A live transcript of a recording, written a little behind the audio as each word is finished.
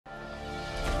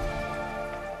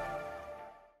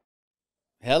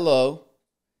Hello.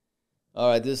 All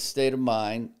right, this is State of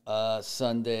Mind,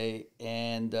 Sunday,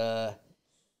 and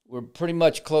we're pretty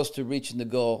much close to reaching the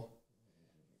goal.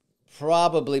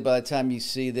 Probably by the time you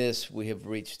see this, we have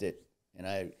reached it. And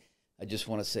I just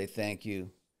want to say thank you.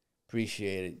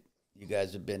 Appreciate it. You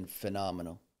guys have been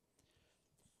phenomenal.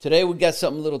 Today we got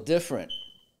something a little different.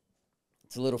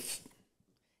 It's a little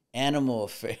animal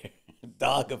affair,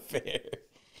 dog affair.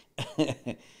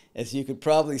 As you could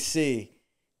probably see,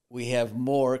 we have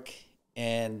Mork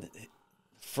and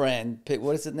friend,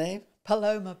 what is his name?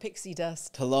 Paloma Pixie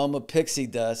Dust. Paloma Pixie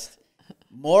Dust.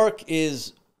 Mork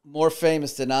is more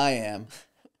famous than I am.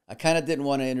 I kind of didn't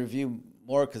want to interview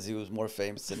Mork because he was more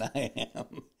famous than I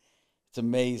am. It's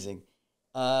amazing.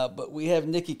 But we have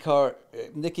NIKKI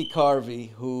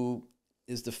Carvey, who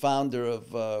is the founder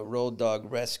of Road Dog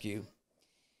Rescue,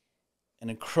 an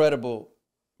incredible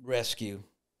rescue.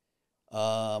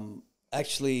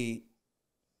 Actually,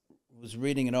 was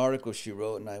reading an article she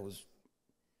wrote, and I was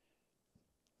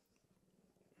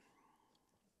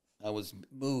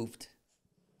moved,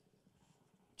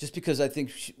 just because I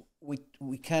think we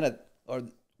kind of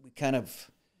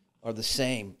are the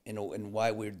same in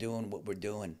why we're doing what we're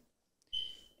doing,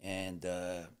 and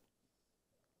God,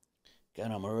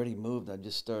 I'm already moved. I'm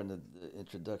just starting the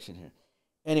introduction here.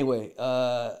 Anyway,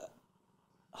 hi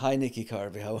NIKKI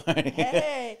Carvey, how are you?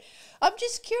 Hey, I'm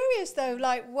just curious though,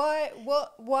 like why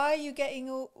are you getting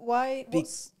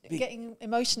getting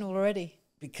emotional already?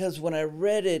 Because when I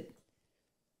read it,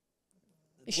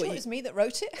 you sure it was me that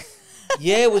wrote it?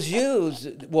 Yeah, it was you.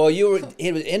 You were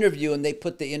in an interview, and they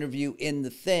put the interview in the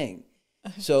thing.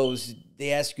 So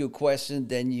they ask you a question,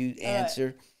 then you answer.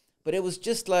 Right. But it was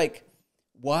just like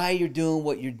why you're doing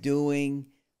what you're doing,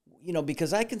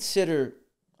 because I consider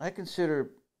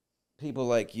people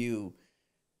like you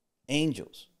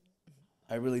angels.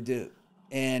 I really do.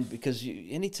 And because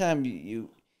anytime you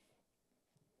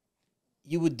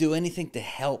would do anything to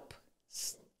help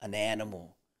an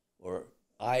animal, or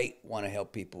I want to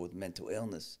help people with mental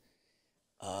illness,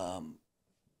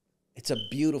 it's a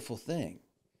beautiful thing.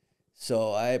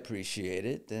 So I appreciate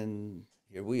it, and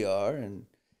here we are. And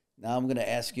now I'm going to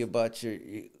ask you about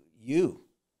you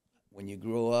when you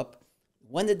grew up.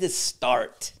 When did this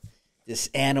start? This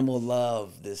animal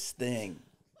love, this thing.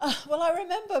 Well, I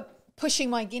remember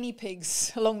pushing my guinea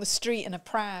pigs along the street in a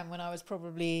pram when I was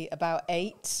probably about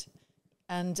 8.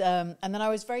 And then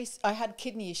I had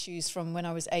kidney issues from when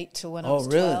I was 8 till when I was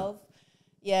 12. Really?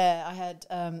 Yeah, I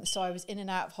had, so I was in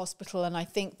and out of hospital, and I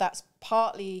think that's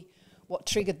partly what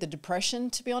triggered the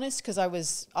depression, to be honest, because I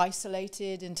was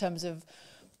isolated in terms of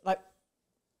like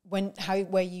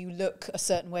where you look a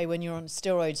certain way when you're on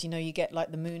steroids, you get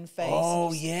like the moon face.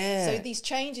 Oh, yeah. So these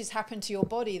changes happen to your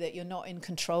body that you're not in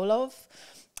control of.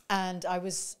 And I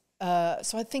was,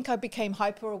 so I think I became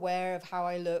hyper aware of how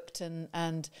I looked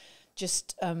and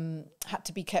just had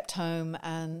to be kept home.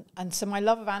 And so my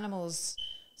love of animals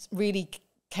really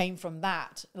came from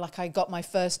that. Like I got my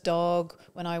first dog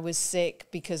when I was sick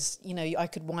because, I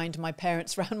could wind my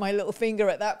parents around my little finger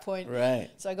at that point. Right.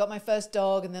 So I got my first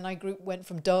dog, and then I went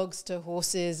from dogs to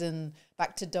horses and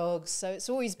back to dogs. So it's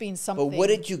always been something. But what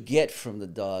did you get from the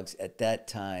dogs at that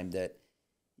time that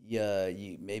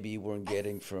maybe you weren't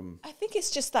getting from? I think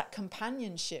it's just that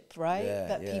companionship, right?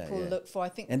 That people look for. I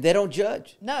think. And they don't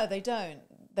judge. No, they don't.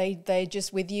 They're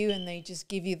just with you, and they just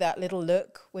give you that little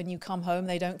look when you come home.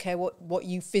 They don't care what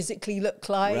you physically look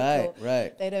like.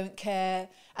 Right. They don't care.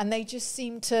 And they just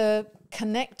seem to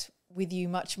connect with you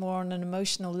much more on an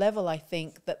emotional level, I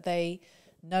think, that they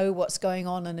know what's going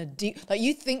on in a deep... Like,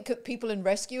 you think that people in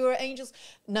rescue are angels?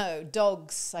 No,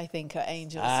 dogs, I think, are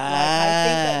angels. Like, I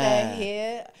think that they're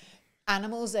here.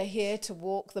 Animals are here to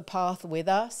walk the path with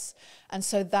us. And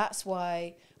so that's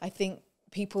why I think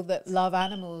people that love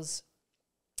animals...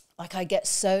 Like, I get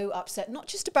so upset, not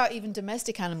just about even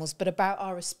domestic animals, but about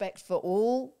our respect for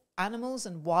all animals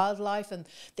and wildlife and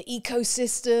the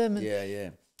ecosystem.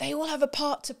 And they all have a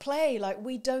part to play. Like,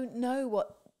 we don't know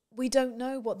what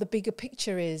the bigger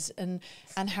picture is, and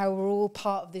how we're all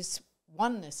part of this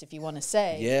oneness, if you want to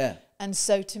say. Yeah. And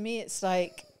so to me, it's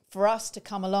like for us to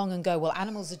come along and go, well,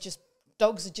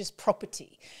 dogs are just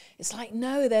property. It's like,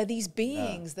 no, they're these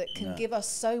beings that can give us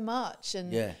so much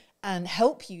and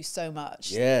help you so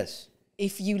much. Yes.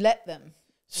 If you let them.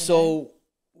 So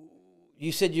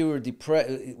you said you were depressed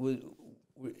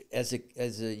as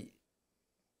a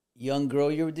young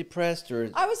girl. You were depressed,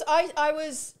 or I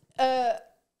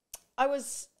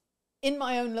was in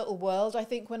my own little world. I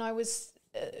think when I was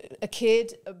a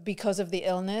kid because of the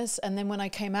illness, and then when I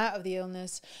came out of the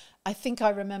illness, I think I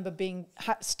remember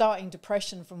starting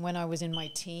depression from when I was in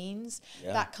my teens.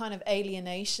 Yeah. That kind of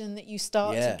alienation that you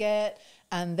start to Yeah. get,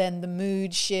 and then the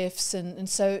mood shifts, and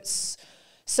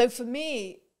so for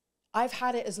me, I've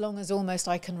had it as long as almost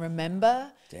I can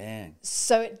remember. Dang.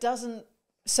 So it doesn't.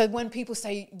 So when people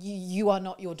say you are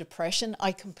not your depression,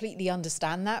 I completely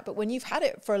understand that. But when you've had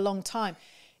it for a long time,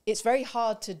 it's very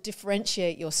hard to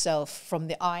differentiate yourself from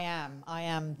the I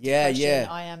am depression,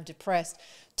 I am depressed,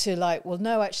 to like, well,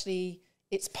 no, actually,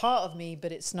 it's part of me,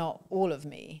 but it's not all of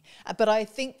me. But I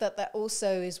think that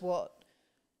also is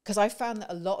because I found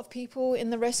that a lot of people in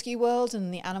the rescue world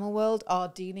and the animal world are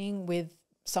dealing with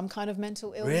some kind of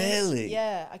mental illness. Really?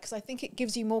 Yeah, because I think it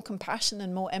gives you more compassion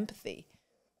and more empathy.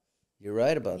 You're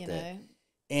right about You that. know?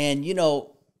 And,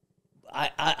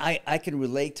 I can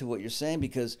relate to what you're saying,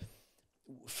 because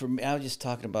for me, I was just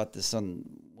talking about this on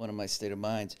one of my State of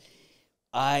Minds.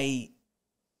 I've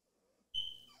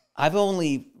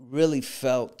only really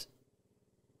felt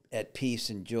at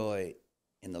peace and joy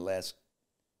in the last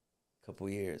couple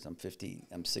of years. I'm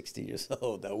 60 years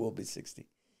old. I will be 60.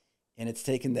 And it's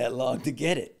taken that long to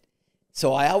get it.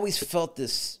 So I always felt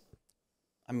this.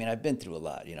 I mean, I've been through a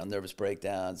lot, nervous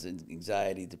breakdowns and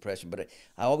anxiety, depression, but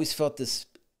I always felt this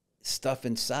stuff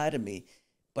inside of me,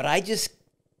 but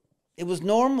it was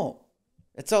normal.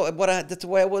 That's the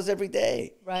way I was every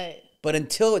day. Right. But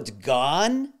until it's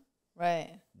gone,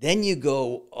 Right. then you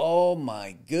go, oh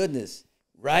my goodness,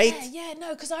 right? Yeah,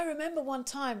 no, because I remember one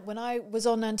time when I was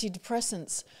on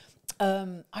antidepressants,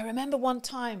 I remember one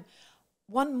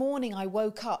morning I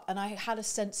woke up and I had a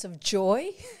sense of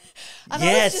joy. And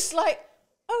I was just like,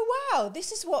 oh, wow,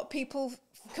 this is what people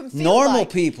can feel normal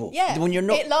like. People. Yeah. When you're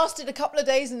it lasted a couple of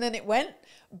days and then it went,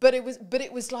 but it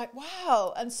was like,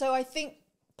 wow. And so I think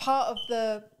part of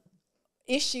the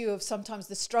issue of sometimes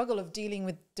the struggle of dealing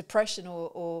with depression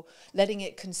or letting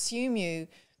it consume you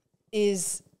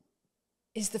is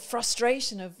the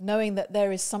frustration of knowing that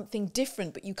there is something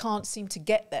different, but you can't seem to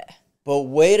get there. But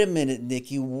wait a minute,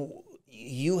 Nikki,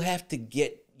 you have to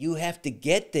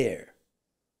get there.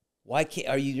 Why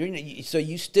can't, so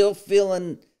you still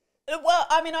feeling? Well,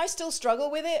 I mean, I still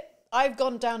struggle with it. I've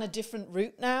gone down a different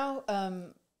route now.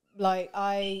 Like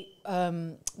I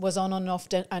was on and off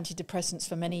antidepressants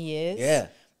for many years. Yeah.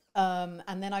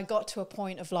 And then I got to a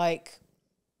point of like,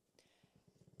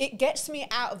 it gets me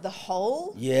out of the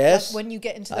hole. Yes. Like when you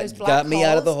get into those black got me holes,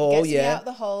 out of the hole, gets me yeah. out of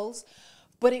the holes.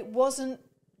 But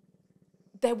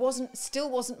there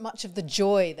wasn't much of the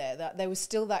joy there. That there was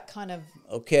still that kind of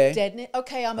deadness.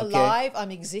 Okay, I'm alive, I'm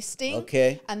existing.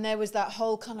 Okay. And there was that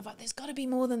whole kind of like, there's got to be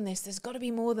more than this. There's got to be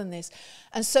more than this.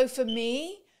 And so for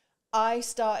me, I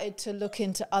started to look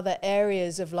into other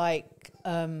areas of like,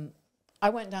 I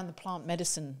went down the plant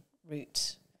medicine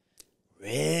route.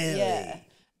 Really? Yeah.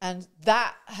 And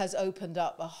that has opened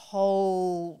up a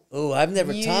whole I've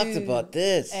never talked about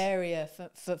this area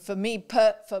for me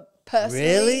personally.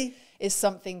 Really? Is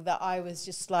something that I was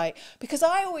just like, because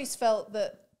I always felt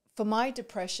that for my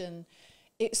depression,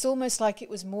 it's almost like it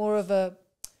was more of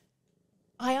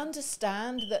I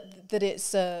understand that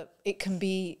it can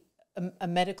be a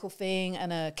medical thing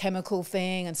and a chemical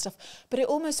thing and stuff, but it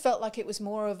almost felt like it was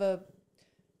more of a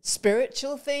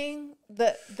spiritual thing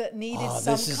that needed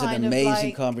some this is kind an of amazing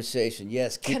like conversation.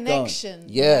 Yes, keep connection.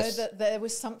 going. Yes, that there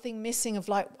was something missing of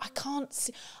like, I can't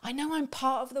see. I know I'm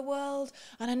part of the world,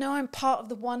 and I know I'm part of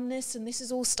the oneness, and this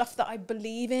is all stuff that I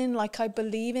believe in. Like I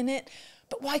believe in it,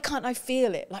 but why can't I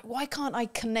feel it? Like why can't I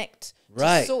connect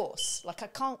to source? Like I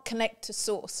can't connect to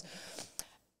source.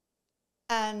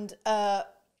 And oh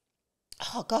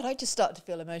God, I just started to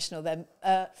feel emotional then.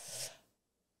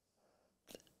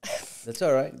 That's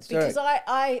all right. Because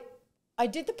I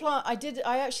did the plant.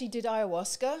 I actually did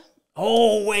ayahuasca.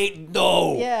 Oh wait,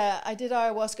 no. Yeah, I did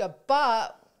ayahuasca,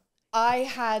 but I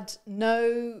had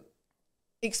no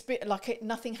experience. Like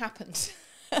nothing happened.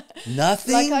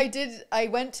 Nothing. I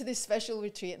went to this special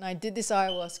retreat and I did this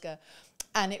ayahuasca,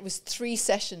 and it was 3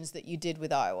 sessions that you did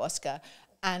with ayahuasca,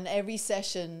 and every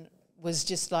session was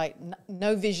just like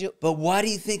no visual. But why do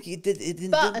you think it didn't?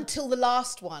 But until the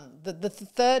last one, the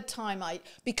third time,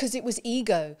 because it was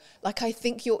ego. Like I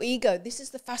think your ego, this is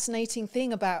the fascinating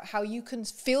thing about how you can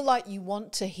feel like you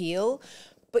want to heal,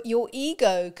 but your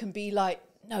ego can be like,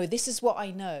 no, this is what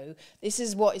I know. This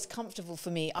is what is comfortable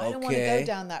for me. I don't want to go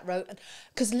down that road.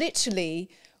 Because literally,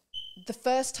 the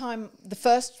first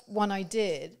one I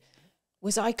did,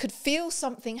 was I could feel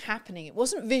something happening. It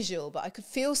wasn't visual, but I could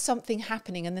feel something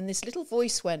happening. And then this little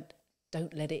voice went,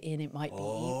 don't let it in, it might be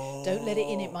evil. Don't let it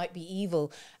in, it might be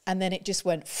evil. And then it just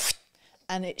went,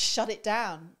 and it shut it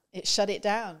down. It shut it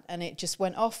down, and it just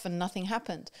went off and nothing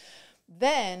happened.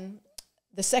 Then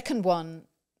the second one,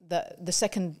 the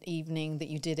second evening that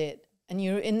you did it, and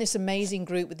you're in this amazing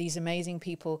group with these amazing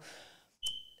people,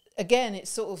 again, it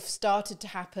sort of started to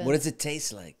happen. What does it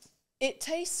taste like? It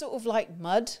tastes sort of like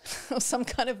mud or some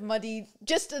kind of muddy,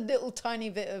 just a little tiny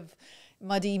bit of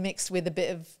muddy mixed with a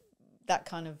bit of that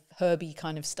kind of herby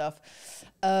kind of stuff.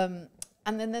 And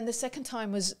then the second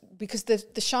time was because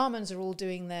the shamans are all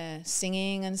doing their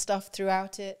singing and stuff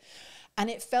throughout it. And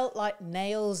it felt like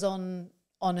nails on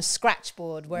a scratch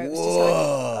board where it was just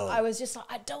like, I was just like,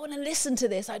 I don't want to listen to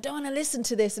this. I don't want to listen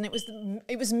to this. And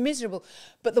it was miserable.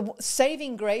 But the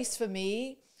saving grace for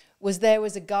me was there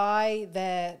was a guy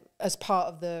there as part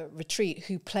of the retreat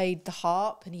who played the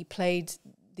harp, and he played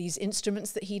these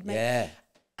instruments that he'd made. Yeah.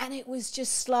 And it was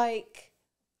just like,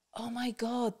 oh my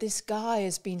God, this guy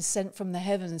has been sent from the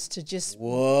heavens to just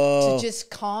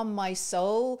calm my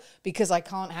soul because I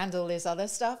can't handle this other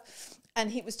stuff. And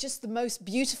he was just the most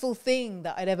beautiful thing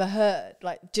that I'd ever heard,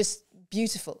 like just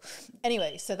beautiful.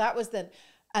 Anyway, so that was then.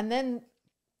 And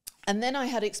then I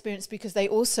had experience because they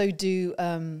also do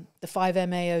the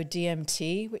 5-MAO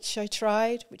DMT, which I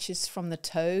tried, which is from the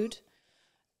toad.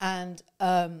 And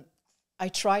I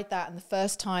tried that, and the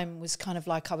first time was kind of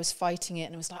like I was fighting it,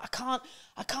 and it was like,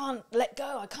 I can't let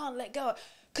go, I can't let go.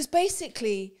 Because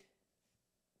basically,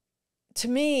 to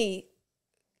me,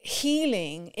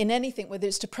 healing in anything, whether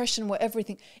it's depression or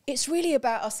everything, it's really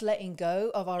about us letting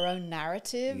go of our own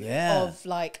narrative of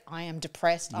like, I am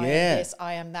depressed, I am this,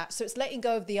 I am that. So it's letting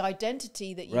go of the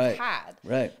identity that you've had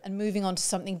and moving on to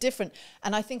something different.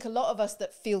 And I think a lot of us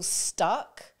that feel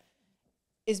stuck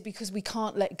is because we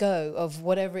can't let go of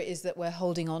whatever it is that we're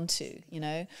holding on to, you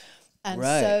know? And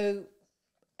so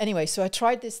anyway, so I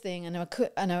tried this thing, and I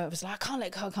was like, I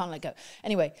can't let go.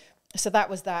 Anyway, so that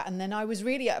was that. And then I was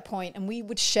really at a point, and we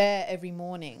would share every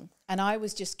morning, and I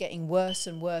was just getting worse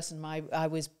and worse. And I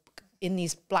was in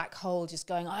these black holes just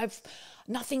going,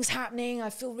 nothing's happening. I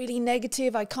feel really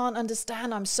negative. I can't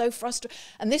understand. I'm so frustrated.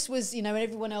 And this was, you know, and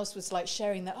everyone else was like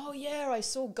sharing that, oh yeah, I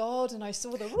saw God and I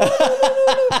saw the,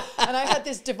 and I had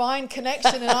this divine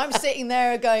connection, and I'm sitting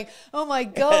there going, oh my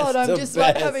God, I'm just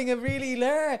like having a really,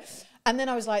 and then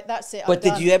I was like, that's it. But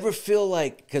did you ever feel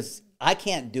like, because I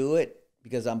can't do it,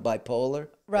 because I'm bipolar,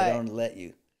 I don't let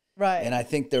you. Right. And I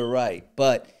think they're right.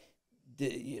 But,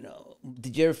 you know,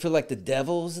 did you ever feel like the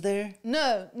devil was there?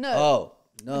 No. Oh,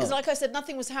 no. Because like I said,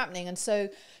 nothing was happening. And so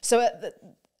at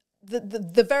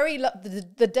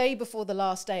the day before the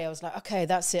last day, I was like, okay,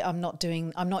 that's it. I'm not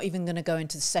even going to go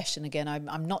into the session again.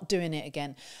 I'm not doing it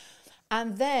again.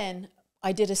 And then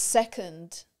I did a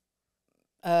second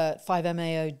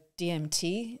 5-MAO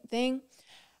DMT thing.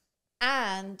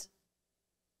 And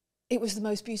it was the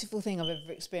most beautiful thing I've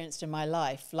ever experienced in my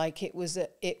life. Like it was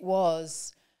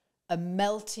a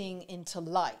melting into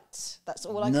light. That's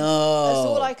all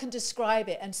I can describe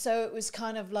it. And so it was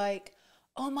kind of like,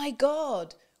 oh my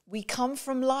God, we come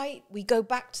from light, we go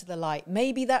back to the light.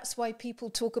 Maybe that's why people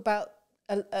talk about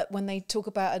when they talk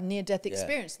about a near-death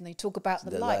experience, and they talk about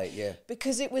the light.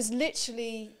 Because it was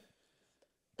literally,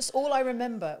 that's all I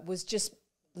remember was just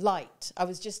light. I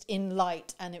was just in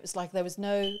light, and it was like there was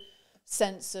no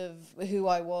sense of who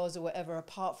I was or whatever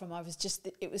apart from it was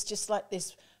just like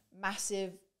this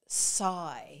massive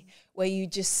sigh where you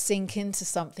just sink into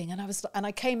something. And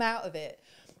I came out of it,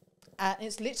 and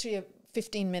it's literally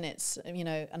 15 minutes, you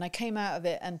know, and I came out of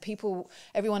it, and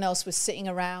everyone else was sitting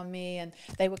around me, and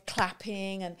they were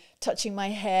clapping and touching my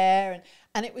hair,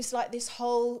 and it was like this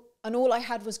whole, and all I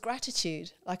had was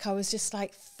gratitude. Like I was just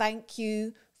like, thank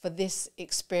you for this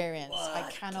experience.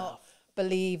 I cannot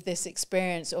believe this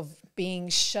experience of being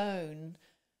shown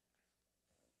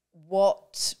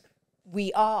what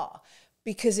we are,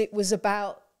 because it was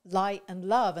about light and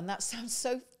love. And that sounds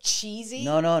so cheesy.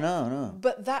 No.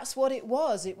 But that's what it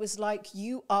was. It was like,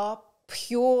 you are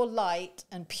pure light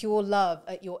and pure love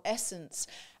at your essence.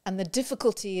 And the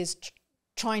difficulty is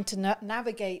trying to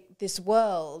navigate this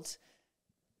world.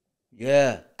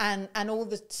 Yeah. And all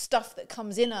the stuff that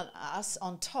comes in on us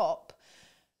on top,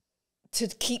 to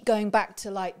keep going back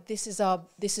to like, this is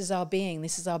our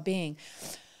being.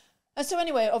 And so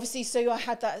anyway, obviously, so I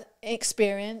had that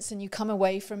experience, and you come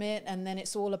away from it, and then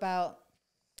it's all about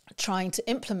trying to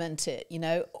implement it, you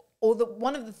know. Or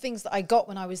one of the things that I got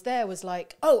when I was there was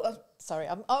like, sorry,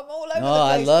 I'm all over the place.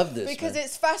 I love this, because man.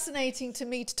 It's fascinating to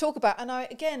me to talk about. And I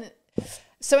had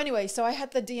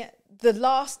the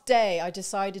last day, I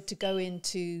decided to go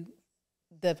into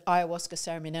the ayahuasca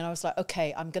ceremony, and I was like,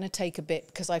 okay, I'm going to take a bit,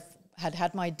 because I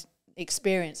had my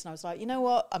experience, and I was like, you know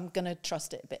what, I'm going to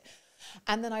trust it a bit.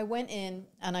 And then I went in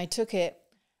and I took it,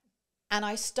 and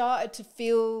I started to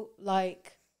feel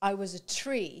like I was a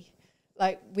tree,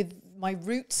 like with my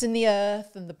roots in the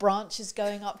earth and the branches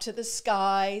going up to the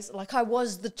skies, like I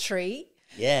was the tree.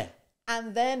 Yeah.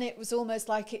 And then it was almost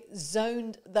like it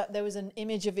zoned, that there was an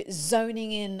image of it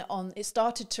zoning in on, it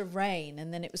started to rain,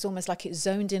 and then it was almost like it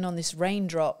zoned in on this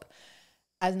raindrop.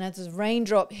 And as the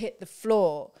raindrop hit the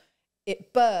floor,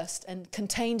 it burst, and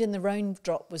contained in the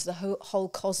raindrop was the whole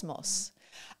cosmos.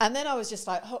 And then I was just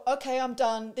like, oh, okay, I'm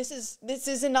done. This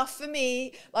is enough for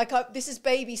me. Like this is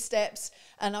baby steps.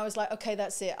 And I was like, okay,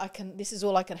 that's it. This is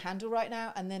all I can handle right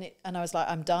now. And then I was like,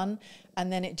 I'm done.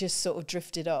 And then it just sort of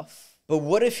drifted off. But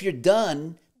what if you're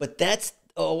done, but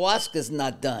ayahuasca's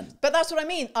not done? But that's what I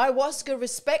mean. Ayahuasca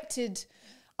respected.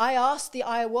 I asked the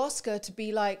ayahuasca to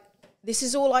be like, this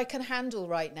is all I can handle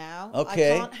right now.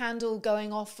 Okay. I can't handle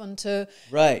going off onto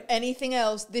anything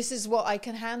else. This is what I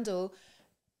can handle.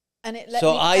 And it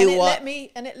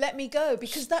let me go,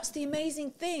 because that's the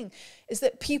amazing thing, is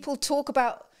that people talk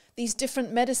about these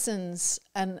different medicines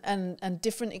and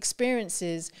different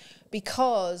experiences,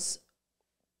 because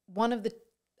one of the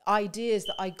ideas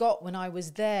that I got when I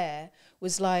was there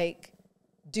was like,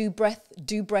 do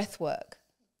breath work.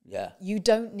 Yeah. You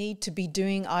don't need to be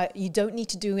doing, you don't need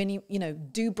to do any,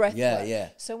 do breath work. Yeah.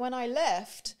 So when I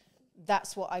left,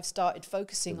 that's what I've started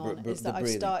focusing on, is that I've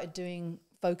started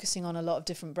focusing on a lot of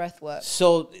different breath work.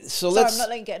 So Sorry, let's... I'm not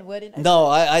letting get a word in. No,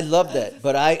 I love that.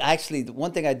 But I actually, the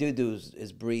one thing I do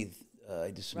is breathe. I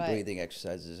do some breathing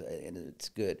exercises, and it's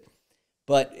good.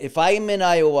 But if I'm in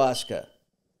ayahuasca,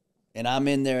 and I'm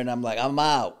in there, and I'm like, I'm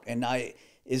out, and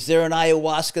is there an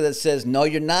ayahuasca that says, no,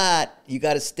 you're not, you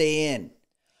got to stay in?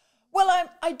 Well,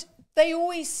 they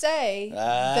always say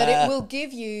that it will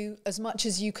give you as much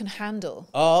as you can handle.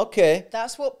 Oh, okay.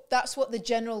 That's what the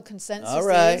general consensus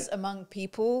is among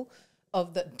people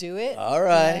that do it. All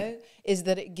right. Is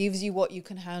that it gives you what you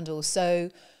can handle. So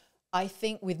I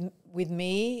think with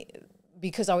me,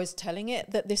 because I was telling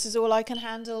it that this is all I can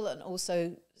handle, and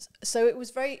also, so it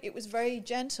was very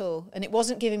gentle, and it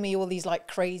wasn't giving me all these like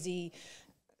crazy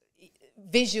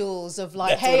visuals of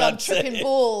like, hey, I'm tripping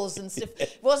balls and stuff.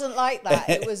 It wasn't like that.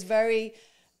 It was very...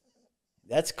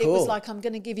 That's cool. It was like, I'm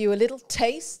going to give you a little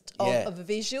taste of a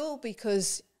visual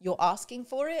because you're asking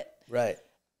for it. Right.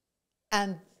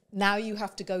 And now you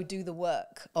have to go do the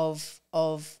work of...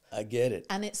 I get it.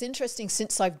 And it's interesting,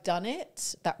 since I've done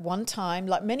it that one time,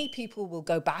 like many people will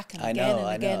go back and again and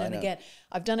again and again.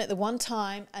 I've done it the one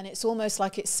time, and it's almost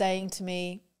like it's saying to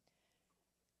me,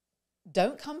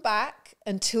 don't come back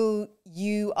until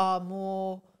you are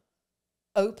more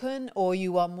open, or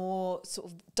you are more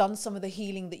sort of done some of the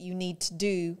healing that you need to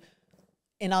do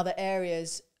in other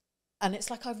areas. And it's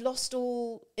like I've lost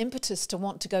all impetus to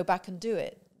want to go back and do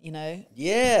it,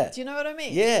 Yeah. Do you know what I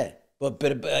mean? Yeah. But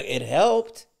it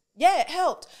helped. Yeah, it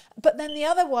helped. But then the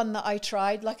other one that I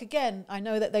tried, like, again, I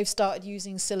know that they've started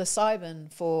using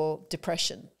psilocybin for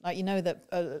depression. Like,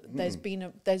 that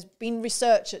there's been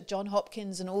research at Johns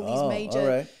Hopkins and all these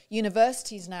major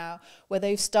universities now where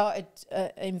they've started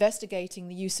investigating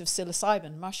the use of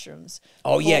psilocybin mushrooms.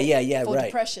 For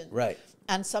depression. Right.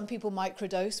 And some people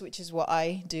microdose, which is what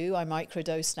I do. I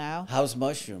microdose now. How's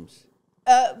mushrooms?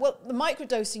 Well, the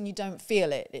microdosing, you don't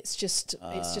feel it. It's just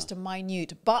a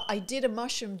minute. But I did a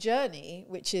mushroom journey,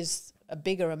 which is a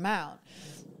bigger amount.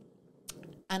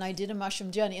 And I did a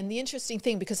mushroom journey. And the interesting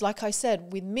thing, because like I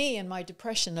said, with me and my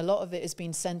depression, a lot of it has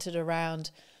been centered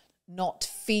around not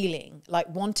feeling, like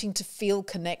wanting to feel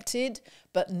connected,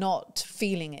 but not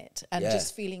feeling it. And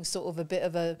just feeling sort of a bit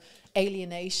of a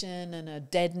alienation and a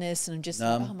deadness, and just,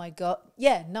 like, oh my God.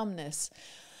 Yeah, numbness.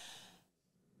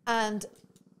 And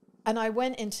I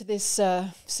went into this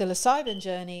psilocybin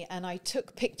journey, and I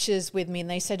took pictures with me, and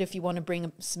they said, if you want to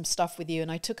bring some stuff with you.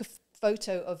 And I took a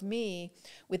photo of me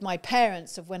with my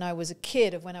parents of when I was a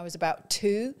kid, of when I was about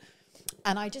 2.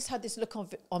 And I just had this look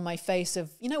on my face of,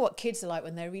 you know what kids are like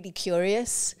when they're really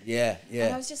curious? Yeah.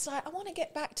 And I was just like, I want to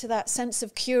get back to that sense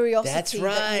of curiosity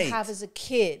that you have as a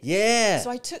kid. Yeah. So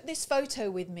I took this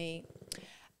photo with me,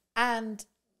 and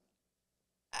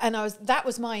that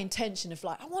was my intention of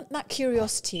like, I want that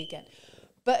curiosity again.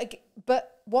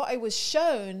 But what I was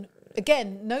shown,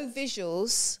 again, no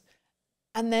visuals.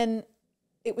 And then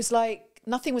it was like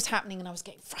nothing was happening, and I was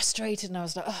getting frustrated, and I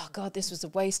was like, oh God, this was a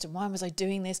waste, and why was I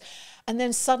doing this? And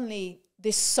then suddenly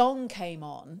this song came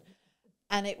on,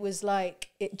 and it was like,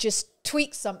 it just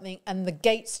tweaked something, and the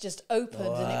gates just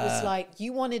opened. And it was like,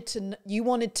 you wanted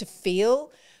to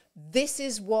feel, this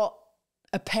is what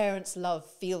a parent's love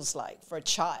feels like for a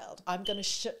child. I'm going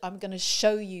to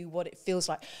show you what it feels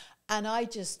like. And I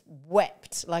just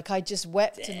wept. Like, I just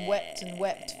wept and wept and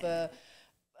wept for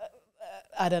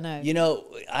I don't know. You know,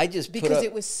 I just because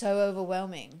it was so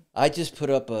overwhelming. I just put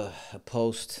up a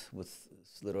post with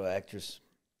this little actress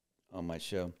on my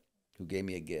show who gave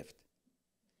me a gift.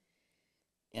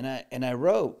 And I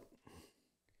wrote,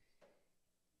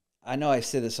 I know I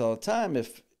say this all the time,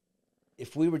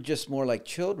 if we were just more like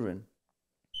children,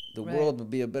 the world would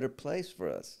be a better place for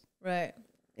us. Right.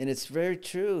 And it's very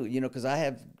true, you know, because I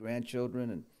have grandchildren,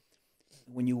 and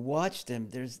when you watch them,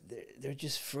 they're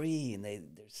just free, and they're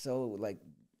so like,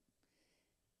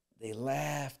 they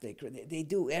laugh, they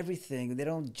do everything, they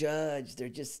don't judge, they're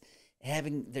just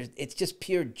it's just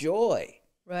pure joy.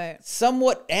 Right.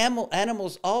 Somewhat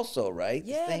animals also, right?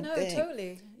 Yeah, the same no, thing.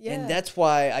 totally. Yeah. And that's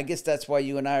why, I guess that's why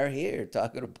you and I are here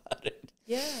talking about it.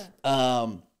 Yeah.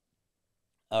 All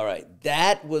right.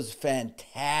 That was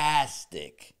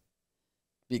fantastic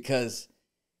because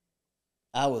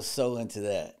I was so into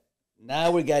that.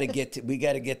 Now we got to get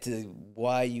to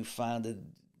why you founded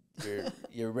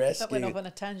your rescue. That went off on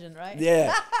a tangent, right?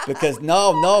 Yeah, because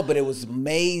no, but it was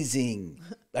amazing.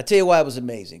 I tell you why it was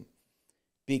amazing.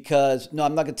 Because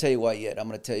I'm not going to tell you why yet. I'm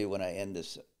going to tell you when I end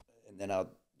this, and then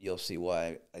you'll see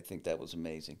why I think that was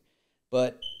amazing.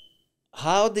 But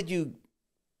how did you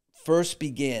first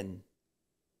begin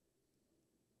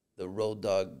the road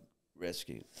dog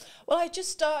rescue? Well, I just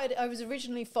started. I was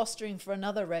originally fostering for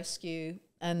another rescue,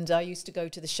 and I used to go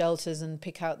to the shelters and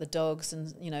pick out the dogs,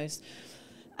 and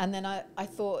and then I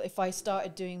thought if I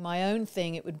started doing my own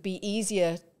thing, it would be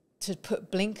easier to put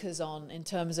blinkers on in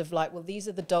terms of like, well, these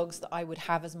are the dogs that I would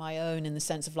have as my own, in the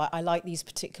sense of like, I like these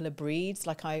particular breeds,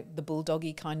 like the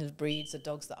bulldoggy kind of breeds are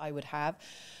dogs that I would have.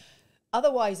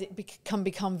 Otherwise, it can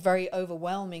become very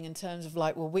overwhelming in terms of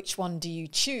like, well, which one do you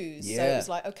choose? Yeah. So it was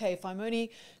like, okay, if I'm only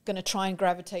going to try and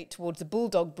gravitate towards the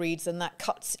bulldog breeds, then that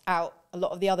cuts out a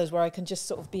lot of the others where I can just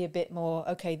sort of be a bit more,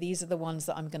 okay, these are the ones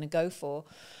that I'm going to go for.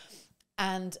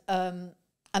 And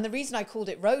the reason I called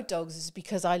it Road Dogs is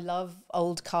because I love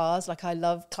old cars, like I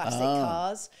love classic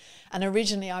cars. And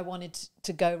originally I wanted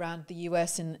to go around the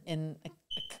US in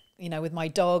with my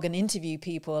dog and interview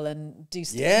people and do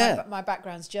stuff. Yeah. My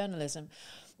background's journalism.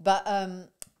 But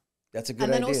that's a good idea.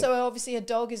 And then also obviously a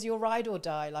dog is your ride or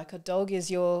die. Like a dog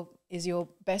is your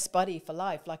best buddy for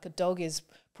life. Like a dog is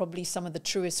probably some of the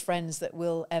truest friends that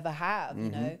we'll ever have, you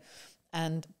know,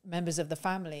 and members of the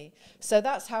family. So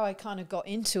that's how I kind of got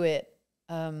into it.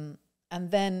 And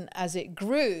then as it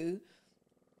grew,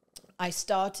 I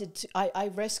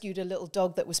rescued a little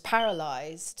dog that was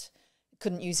paralyzed,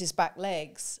 couldn't use his back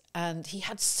legs. And he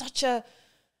had such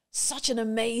an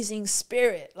amazing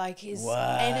spirit, like his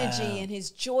energy and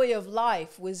his joy of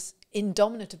life was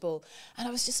indomitable. And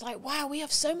I was just like, wow, we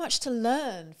have so much to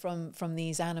learn from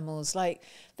these animals. Like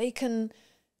they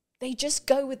just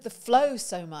go with the flow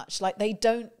so much. Like they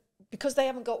don't, because they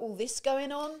haven't got all this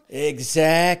going on.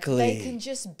 Exactly. They can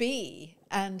just be.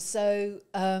 And so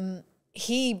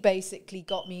he basically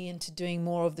got me into doing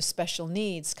more of the special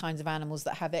needs kinds of animals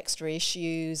that have extra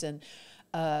issues and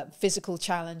physical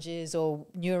challenges or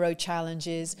neuro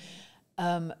challenges.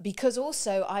 Because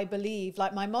also I believe,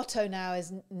 like my motto now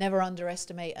is never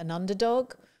underestimate an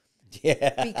underdog.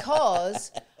 Yeah. Because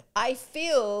I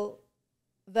feel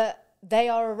that they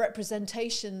are a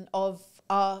representation of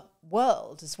our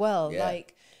world as well. Yeah.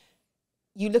 Like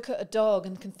you look at a dog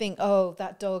and can think, oh,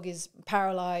 that dog is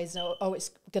paralyzed, or oh,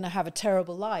 it's going to have a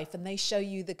terrible life. And they show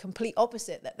you the complete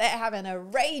opposite, that they're having a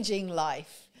raging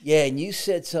life. Yeah, and you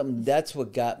said something, that's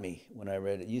what got me when I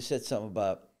read it. You said something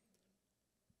about,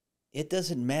 it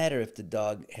doesn't matter if the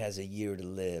dog has a year to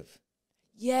live.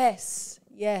 Yes,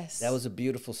 yes. That was a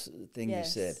beautiful thing you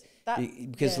said.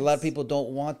 Because yes. a lot of people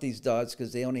don't want these dogs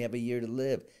because they only have a year to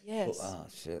live. Yes. Oh,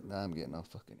 shit, now I'm getting all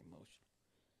fucking emotional.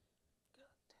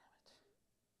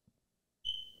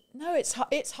 No,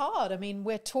 it's hard. I mean,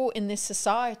 we're taught in this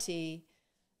society,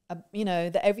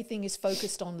 that everything is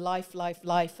focused on life,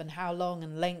 and how long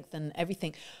and length and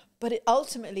everything. But it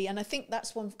ultimately, and I think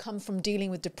that's one come from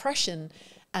dealing with depression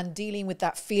and dealing with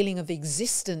that feeling of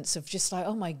existence of just like,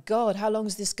 oh my God, how long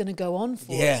is this going to go on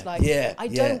for? Yeah, it's like, I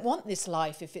don't want this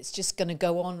life if it's just going to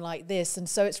go on like this. And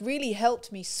so it's really helped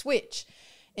me switch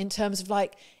in terms of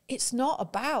like, it's not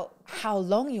about how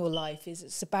long your life is,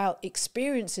 it's about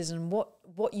experiences and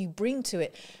what you bring to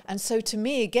it. And so to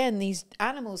me, again, these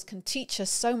animals can teach us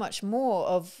so much more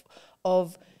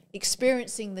of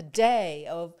experiencing the day,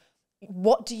 of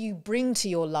what do you bring to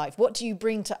your life? What do you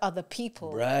bring to other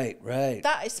people? Right.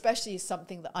 That especially is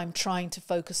something that I'm trying to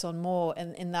focus on more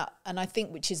in that, and I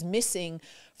think which is missing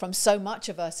from so much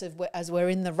of us as we're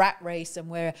in the rat race and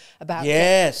we're about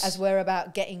as we're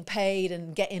about getting paid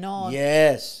and getting on.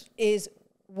 Yes. Is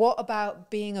what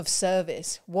about being of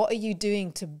service? What are you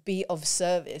doing to be of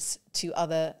service to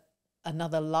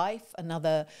another life,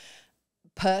 another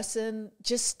person?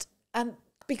 And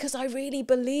because I really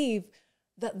believe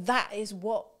that is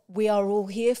what we are all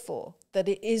here for, that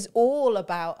it is all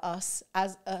about us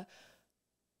as a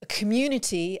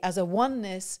community, as a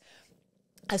oneness.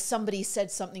 As somebody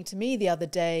said something to me the other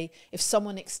day, if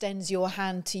someone extends your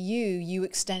hand to you, you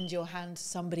extend your hand to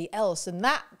somebody else. And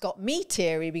that got me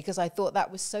teary because I thought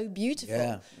that was so beautiful.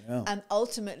 Yeah. And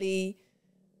ultimately,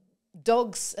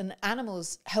 dogs and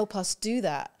animals help us do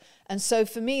that. And so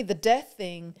for me, the death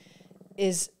thing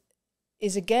is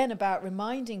again about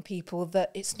reminding people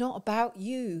that it's not about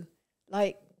you.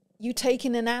 Like, you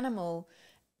taking an animal,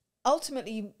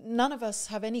 ultimately, none of us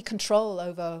have any control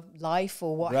over life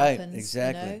or what happens.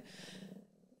 Exactly. You know?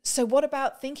 So what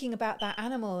about thinking about that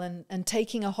animal and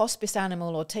taking a hospice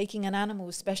animal or taking an animal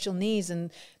with special needs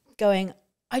and going,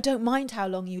 I don't mind how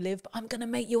long you live, but I'm going to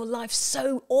make your life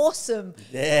so awesome.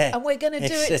 Yeah, and we're going to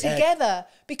do it together,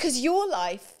 because your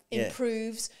life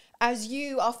improves as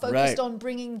you are focused on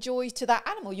bringing joy to that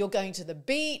animal. You're going to the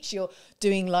beach, you're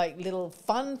doing like little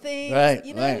fun things,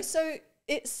 you know?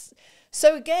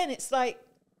 So again, it's like,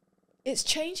 it's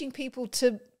changing people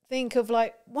to think of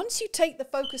like, once you take the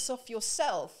focus off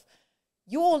yourself,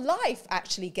 your life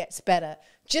actually gets better.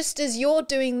 Just as you're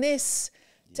doing this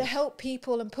to help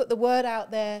people and put the word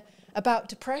out there about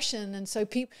depression. And so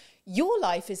your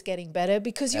life is getting better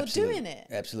because you're doing it.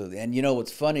 Absolutely. And you know,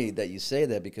 what's funny that you say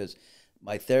that, because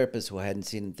my therapist, who I hadn't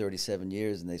seen in 37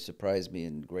 years, and they surprised me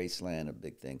in Graceland, a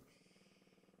big thing.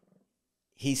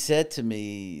 He said to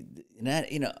me, and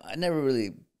I never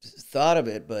really thought of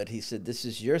it, but he said, this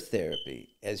is your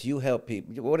therapy as you help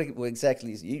people. What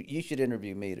exactly? You should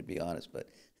interview me, to be honest, but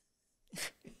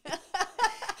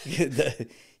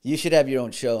you should have your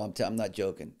own show. I'm not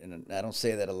joking, and I don't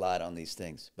say that a lot on these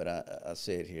things, but I'll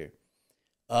say it here.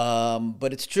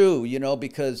 But it's true, you know,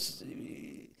 because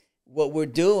what we're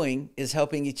doing is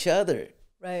helping each other.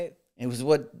 Right. It was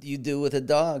what you do with the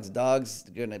dogs. Dogs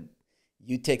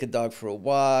you take a dog for a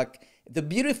walk. The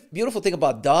beautiful thing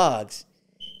about dogs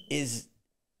is,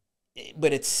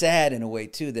 but it's sad in a way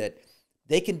too, that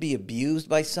they can be abused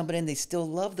by somebody and they still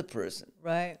love the person.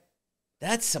 Right.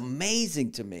 That's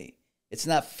amazing to me. It's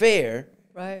not fair.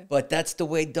 Right. But that's the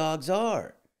way dogs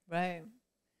are. Right.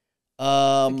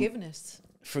 Forgiveness,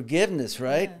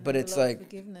 right? Yeah, but it's like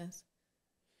forgiveness.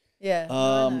 Yeah.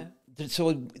 I know.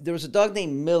 So there was a dog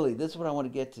named Millie. This is what I want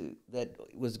to get to. That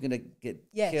was going to get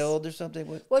killed or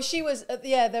something. Well, she was.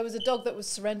 There was a dog that was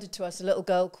surrendered to us. A little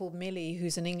girl called Millie,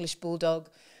 who's an English bulldog,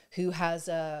 who has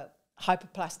a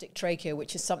hyperplastic trachea,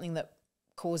 which is something that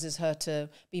causes her to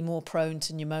be more prone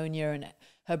to pneumonia and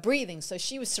her breathing. So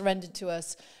she was surrendered to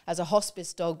us as a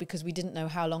hospice dog because we didn't know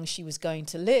how long she was going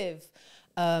to live.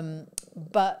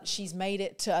 But she's made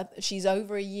it to, she's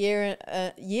over a year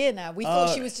now. We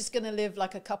thought she was just going to live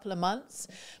like a couple of months,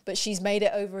 but she's made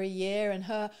it over a year, and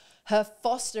her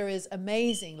foster is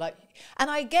amazing. Like,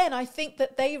 and I think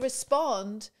that they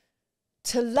respond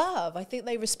to love. I think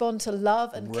they respond to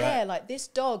love and care. Like, this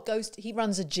dog he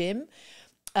runs a gym.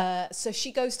 So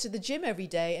she goes to the gym every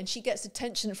day and she gets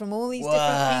attention from all these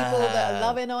different people that are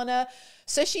loving on her.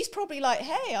 So she's probably like,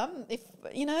 hey,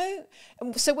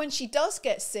 so when she does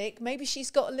get sick, maybe she's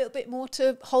got a little bit more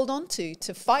to hold on to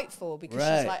fight for, because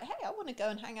she's like, hey, I want to go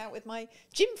and hang out with my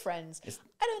gym friends.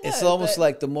 I don't know. It's almost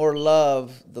like the more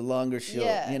love, the longer she'll,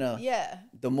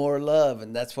 the more love.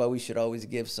 And that's why we should always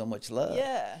give so much love.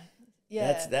 Yeah,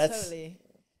 that's totally.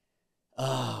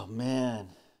 Oh, man.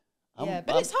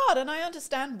 But it's hard, and I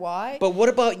understand why. But what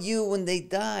about you when they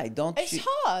die? It's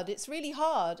hard. It's really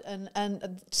hard.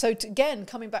 And so, again,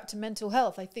 coming back to mental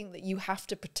health, I think that you have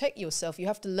to protect yourself. You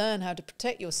have to learn how to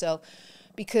protect yourself,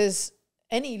 because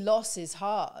any loss is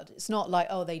hard. It's not like,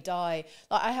 oh, they die.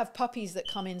 Like, I have puppies that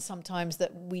come in sometimes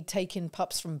that we take in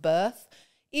pups from birth.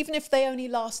 Even if they only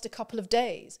last a couple of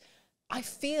days, I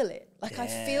feel it. Like, I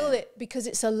feel it because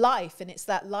it's a life, and it's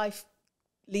that life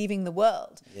leaving the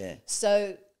world. Yeah.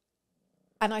 So...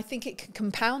 And I think it can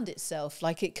compound itself.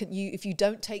 Like, if you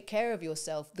don't take care of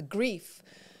yourself, the grief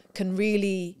can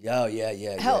really help.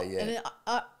 And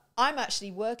I'm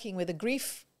actually working with a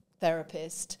grief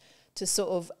therapist to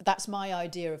sort of, that's my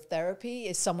idea of therapy,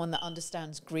 is someone that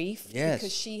understands grief. Yes.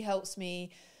 Because she helps me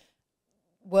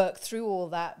work through all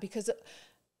that, because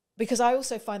I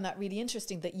also find that really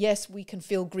interesting, that yes, we can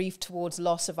feel grief towards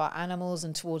loss of our animals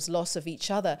and towards loss of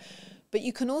each other, but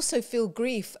you can also feel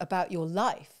grief about your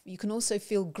life. You can also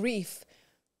feel grief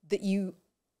that you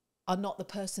are not the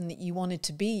person that you wanted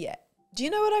to be yet. Do you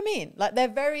know what I mean? Like, they're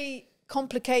very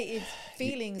complicated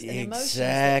feelings and emotions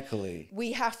exactly that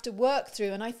we have to work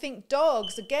through. And I think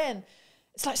dogs, again,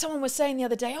 it's like someone was saying the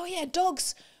other day, oh yeah,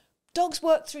 dogs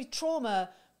work through trauma.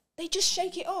 They just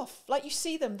shake it off. Like you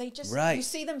see them, you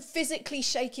see them physically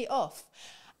shake it off.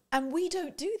 And we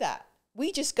don't do that.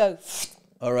 We just go.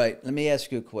 All right, let me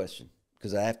ask you a question,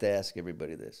 because I have to ask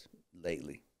everybody this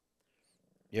lately.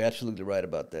 You're absolutely right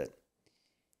about that.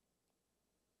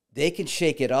 They can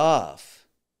shake it off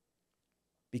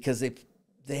because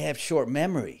they have short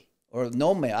memory or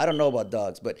no memory. I don't know about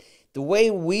dogs, but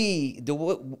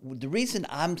the reason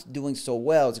I'm doing so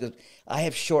well is because I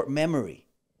have short memory.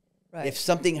 Right. If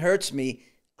something hurts me,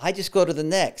 I just go to the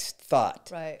next thought.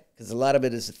 Right. Because a lot of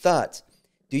it is the thoughts.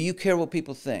 Do you care what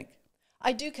people think?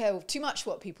 I do care too much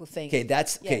what people think. Okay,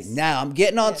 okay. Now I'm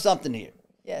getting on something here.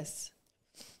 Yes.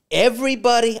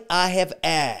 Everybody I have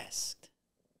asked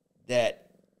that,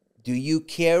 do you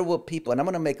care what people, and I'm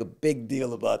going to make a big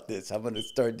deal about this. I'm going to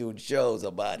start doing shows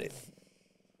about it.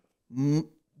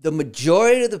 The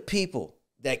majority of the people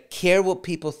that care what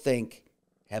people think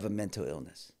have a mental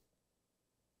illness.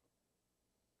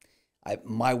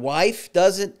 My wife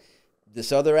doesn't.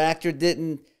 This other actor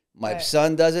didn't. My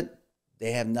son doesn't.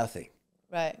 They have nothing.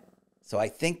 Right. So I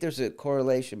think there's a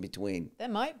correlation between. There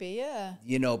might be, yeah.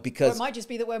 You know, because. Or it might just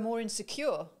be that we're more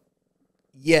insecure.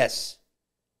 Yes.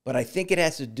 But I think it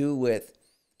has to do with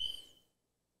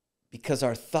because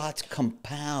our thoughts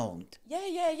compound.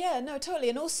 Yeah. No, totally.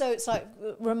 And also it's like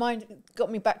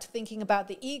got me back to thinking about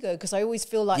the ego, because I always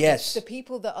feel like the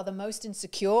people that are the most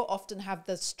insecure often have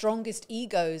the strongest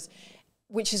egos,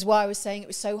 which is why I was saying it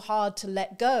was so hard to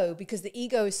let go, because the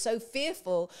ego is so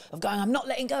fearful of going, I'm not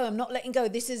letting go. I'm not letting go.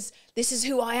 This is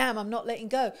who I am. I'm not letting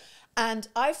go. And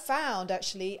I've found,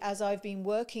 actually, as I've been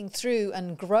working through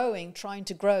and growing, trying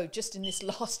to grow just in this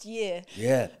last year,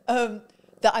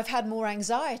 that I've had more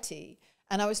anxiety.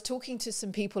 And I was talking to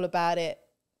some people about it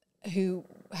who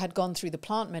had gone through the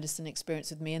plant medicine experience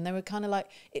with me, and they were kind of like,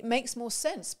 it makes more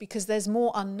sense because there's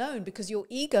more unknown, because your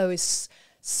ego is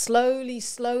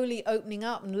slowly opening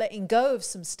up and letting go of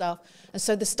some stuff. And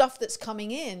so the stuff that's coming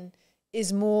in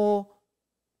is new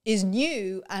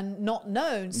and not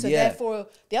known. So therefore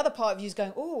the other part of you is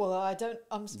going, oh, well,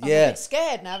 I'm a bit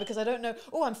scared now because I don't know.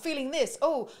 Oh, I'm feeling this.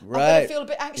 Oh, I'm going to feel a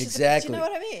bit anxious. Exactly. Do you know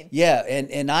what I mean? Yeah.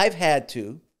 And I've had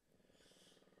to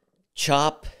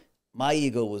chop. My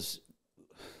ego was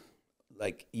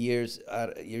like years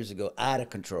ago out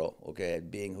of control. Okay.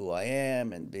 Being who I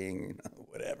am and being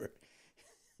whatever.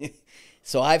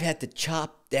 So I've had to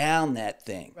chop down that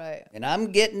thing. Right. And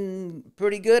I'm getting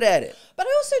pretty good at it. But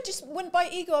I also just, when by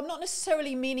ego, I'm not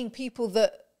necessarily meaning people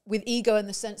that with ego in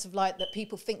the sense of like that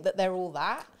people think that they're all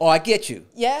that. Oh, I get you.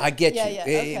 Yeah? I get you. Yeah,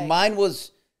 okay. Mine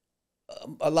was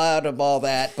a lot of all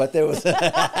that, but there was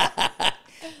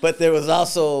but there was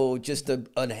also just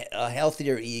a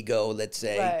healthier ego, let's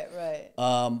say. Right.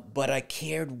 But I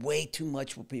cared way too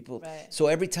much for people. Right. So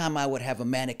every time I would have a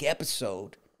manic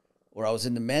episode, or I was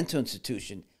in the mental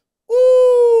institution,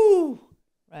 ooh,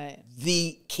 right.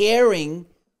 The caring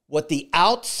what the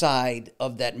outside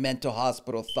of that mental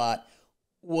hospital thought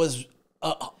was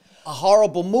a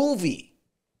horrible movie.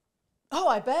 Oh,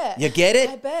 I bet. You get it?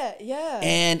 I bet, yeah.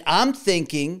 And I'm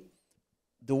thinking,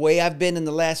 the way I've been in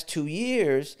the last 2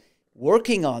 years,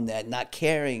 working on that, not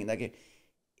caring,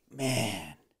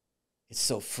 man, it's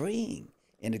so freeing.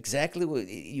 And exactly what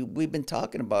we've been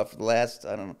talking about for the last,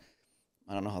 I don't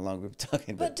know how long we've been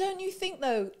talking about. But don't you think,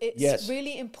 though, it's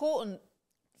really important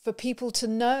for people to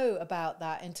know about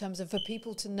that, in terms of for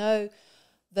people to know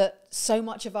that so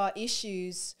much of our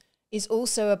issues is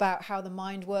also about how the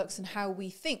mind works and how we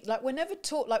think. Like, we're never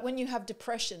taught, like when you have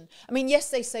depression, I mean, yes,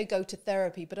 they say go to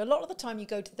therapy, but a lot of the time you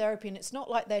go to therapy and it's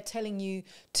not like they're telling you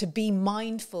to be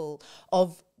mindful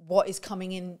of what is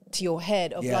coming into your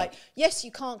head, of like, yes,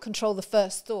 you can't control the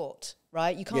first thought,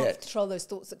 right? You can't control those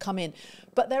thoughts that come in.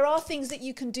 But there are things that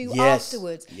you can do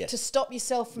afterwards to stop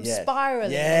yourself from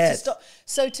spiraling. To stop.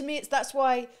 So to me, that's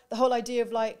why the whole idea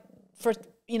of like, for,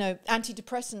 you know,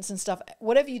 antidepressants and stuff,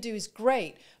 whatever you do is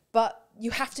great, but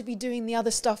you have to be doing the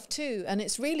other stuff too. And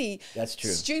it's really, that's true.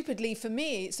 Stupidly for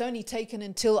me, it's only taken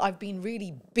until I've been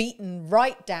really beaten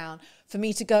right down for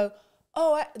me to go,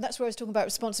 oh, that's where I was talking about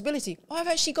responsibility. Oh, I've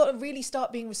actually got to really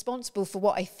start being responsible for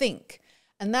what I think.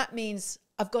 And that means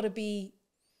I've got to be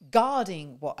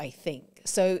guarding what I think.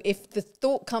 So if the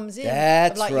thought comes in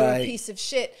of like, you're a piece of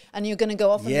shit and you're going to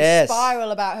go off on a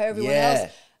spiral about how everyone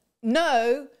else,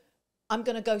 no, I'm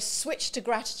going to go switch to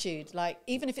gratitude. Like,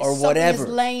 even if it's something as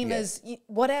lame as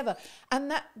whatever.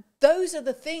 And those are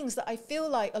the things that I feel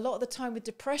like a lot of the time with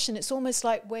depression, it's almost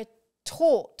like we're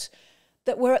taught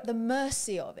that we're at the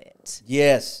mercy of it.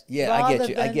 Yes. Yeah, I get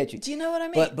you. I than- get you. Do you know what I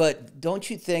mean? But don't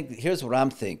you think, here's what I'm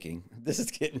thinking. This is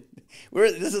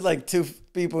this is like two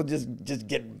people just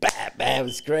getting bad.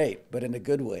 It's great, but in a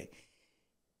good way.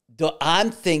 I'm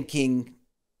thinking,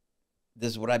 this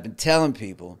is what I've been telling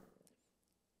people,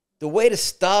 the way to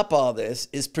stop all this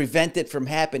is prevent it from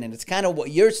happening. It's kind of what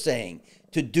you're saying,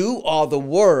 to do all the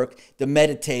work, the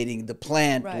meditating, the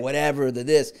plant, Right. whatever,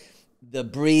 the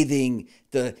breathing,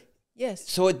 Yes.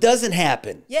 so it doesn't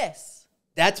happen. Yes.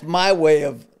 That's my way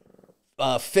of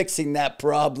fixing that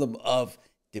problem of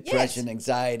depression, Yes.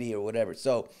 anxiety, or whatever.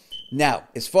 So now,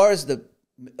 as far as the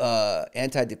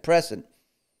antidepressant,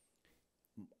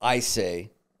 I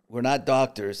say, we're not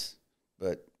doctors,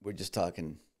 but we're just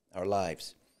talking our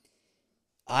lives.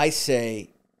 I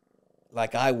say,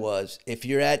 like I was, if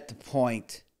you're at the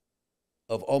point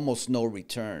of almost no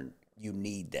return, you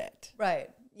need that. Right.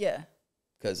 Yeah.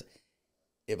 Because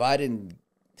if I didn't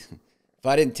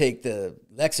take the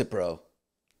Lexapro, it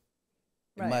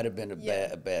Right. might have been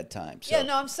Yeah. a bad time. So, Yeah,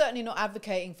 no, I'm certainly not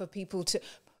advocating for people to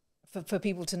for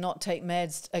people to not take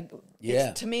meds.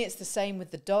 Yeah. To me, it's the same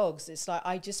with the dogs. It's like,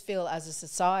 I just feel as a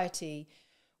society,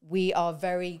 we are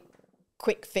very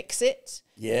quick fix it.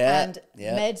 Yeah, And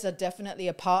yeah. meds are definitely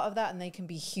a part of that, and they can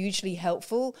be hugely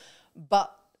helpful.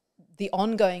 But the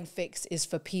ongoing fix is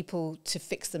for people to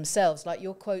fix themselves. Like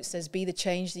your quote says, be the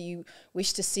change that you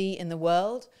wish to see in the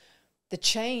world. The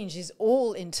change is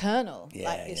all internal. Yeah,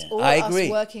 like it's yeah. all I us agree.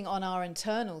 working on our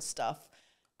internal stuff.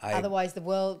 Otherwise, the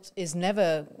world is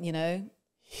never,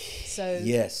 So,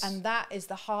 Yes. and that is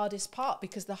the hardest part,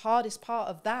 because the hardest part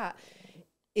of that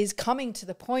is coming to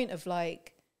the point of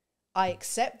like, I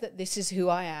accept that this is who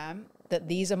I am, that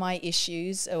these are my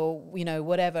issues, or,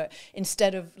 whatever.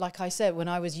 Instead of, like I said, when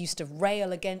I was used to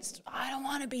rail against, I don't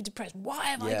want to be depressed. Why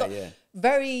have I got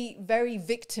very, very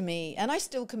victim-y? And I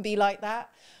still can be like that.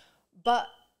 But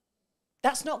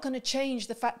that's not going to change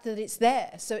the fact that it's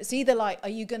there. So it's either like, are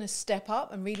you going to step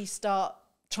up and really start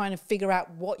trying to figure out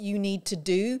what you need to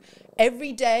do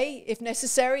every day, if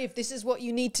necessary, if this is what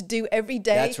you need to do every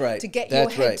day That's right. to get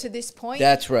That's your head right. to this point,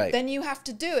 That's right. then you have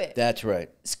to do it. That's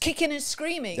right. It's kicking and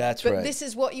screaming. That's but right. this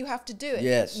is what you have to do it.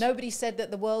 Yes. Nobody said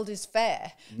that the world is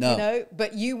fair. No.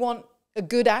 But you want a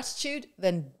good attitude,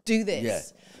 then do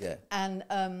this. Yeah.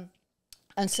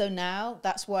 And so now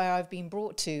that's where I've been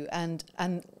brought to, and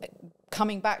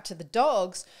coming back to the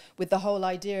dogs with the whole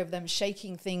idea of them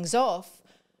shaking things off,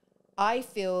 I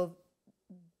feel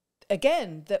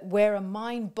again that we're a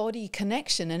mind-body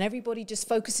connection, and everybody just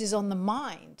focuses on the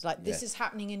mind, like this is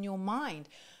happening in your mind,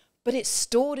 but it's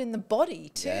stored in the body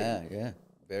too. Yeah.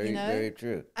 Very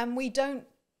true. And we don't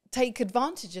take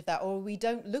advantage of that, or we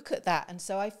don't look at that. And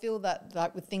so I feel that,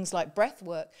 like with things like breath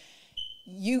work,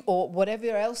 you, or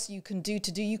whatever else you can do,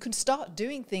 you can start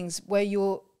doing things where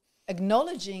you're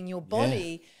acknowledging your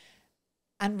body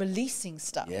and releasing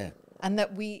stuff. Yeah. And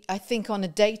that I think on a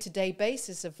day-to-day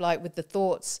basis of like with the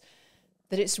thoughts,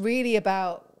 that it's really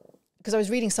about, because I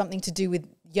was reading something to do with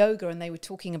yoga, and they were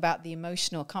talking about the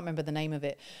emotional, I can't remember the name of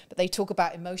it, but they talk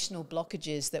about emotional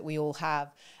blockages that we all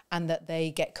have, and that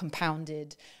they get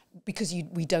compounded because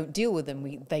we don't deal with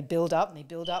them. They build up and they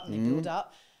build up and they build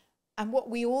up. And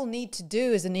what we all need to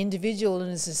do as an individual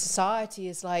and as a society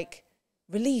is like,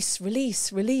 release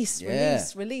as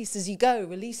you go,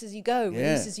 release as you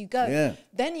go. Yeah.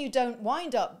 Then you don't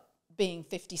wind up being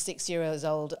 56 years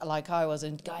old like I was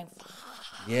and going,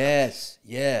 Yes.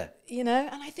 Yeah. and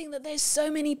I think that there's so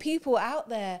many people out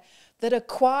there that are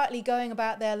quietly going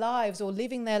about their lives or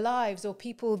living their lives, or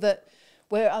people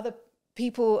where other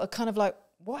people are kind of like,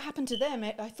 what happened to them?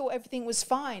 I thought everything was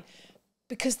fine,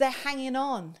 because they're hanging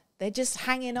on. They're just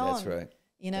hanging on. That's right.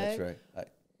 That's right.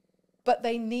 But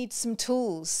they need some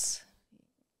tools,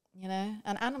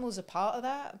 and animals are part of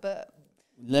that. But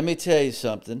Let me tell you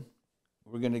something.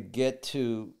 We're going to get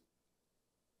to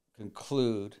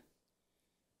conclude,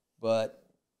 but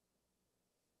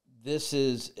this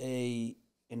is an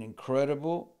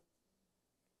incredible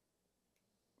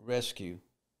rescue,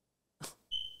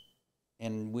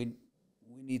 and we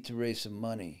need to raise some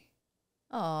money.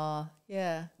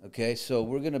 yeah. Okay, so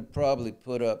we're going to probably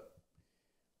put up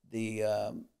the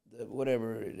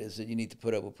whatever it is that you need to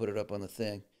put up. We'll put it up on the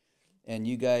thing, and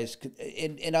you guys could,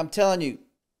 and I'm telling you,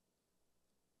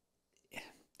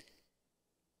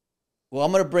 well,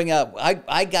 I'm going to bring out,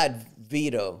 I got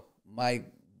Vito, my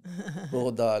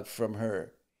bulldog, from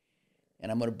her,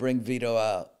 and I'm going to bring Vito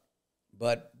out.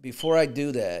 But before I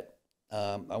do that,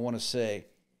 I want to say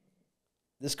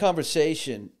this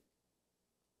conversation,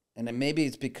 and then maybe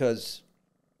it's because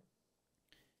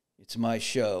it's my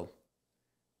show,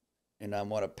 and I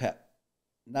want to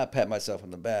not pat myself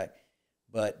on the back,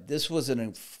 But this was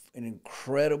an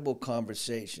incredible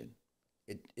conversation.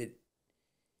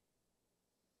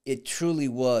 It truly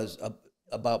was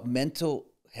about mental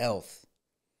health,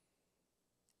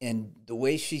 and the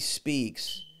way she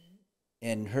speaks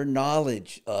and her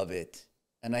knowledge of it.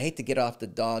 And I hate to get off the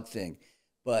dog thing,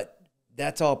 but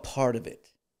that's all part of it.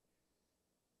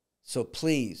 So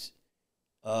please,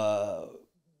 let's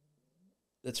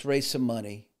raise some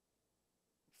money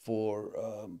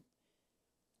for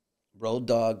Road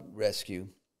Dog Rescue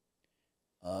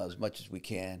as much as we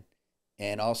can.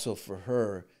 And also for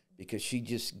her, because she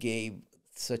just gave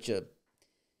such a...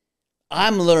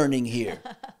 I'm learning here.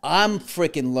 I'm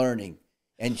freaking learning.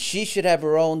 And she should have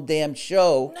her own damn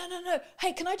show. No.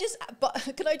 Hey, can I just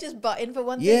butt in for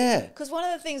one thing? Yeah. Because one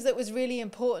of the things that was really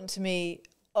important to me,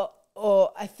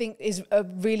 or I think is a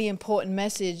really important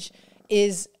message,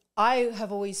 is I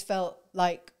have always felt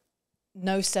like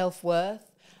no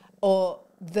self-worth, or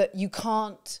that you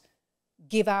can't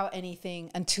give out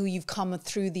anything until you've come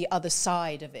through the other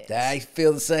side of it. I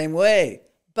feel the same way.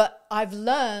 But I've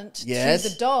learned through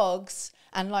the dogs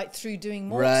and like through doing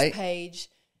Mork's page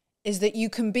is that you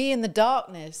can be in the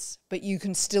darkness, but you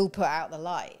can still put out the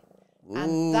light.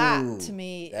 And that, to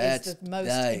me, is the most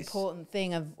important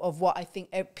thing of what I think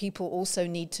people also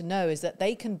need to know, is that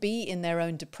they can be in their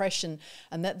own depression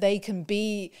and that they can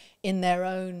be in their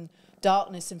own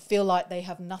darkness and feel like they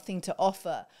have nothing to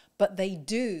offer, but they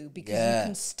do, because you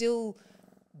can still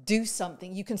do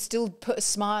something. You can still put a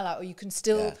smile out, or you can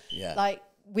still, like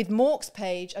with Mork's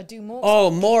page, I do Mork's. Oh,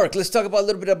 Mork. Let's talk about a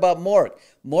little bit about Mork.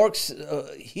 Mork's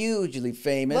hugely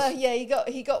famous. Well, yeah,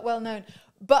 he got well known.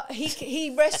 But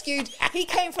he rescued, he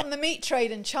came from the meat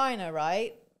trade in China,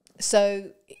 right?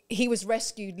 So he was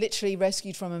literally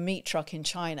rescued from a meat truck in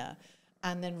China.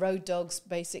 And then Road Dogs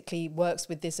basically works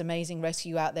with this amazing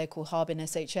rescue out there called Harbin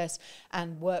SHS,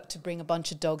 and worked to bring a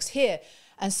bunch of dogs here.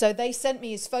 And so they sent me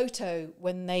his photo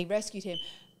when they rescued him.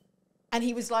 And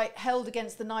he was like held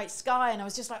against the night sky. And I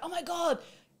was just like, oh my God,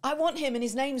 I want him, and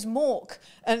his name's Mork.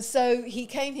 And so he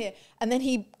came here, and then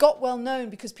he got well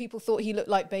known because people thought he looked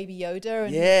like Baby Yoda,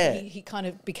 and he kind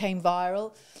of became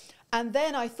viral. And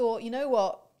then I thought, you know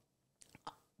what?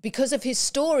 Because of his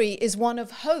story is one of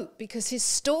hope, because his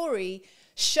story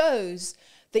shows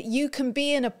that you can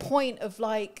be in a point of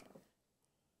like,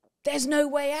 there's no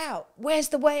way out. Where's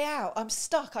the way out? I'm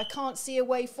stuck. I can't see a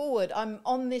way forward. I'm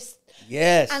on this.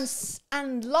 Yes.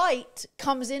 And light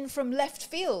comes in from left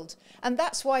field. And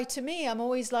that's why, to me, I'm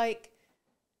always like,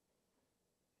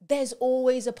 there's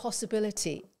always a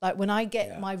possibility. Like when I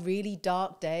get my really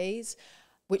dark days,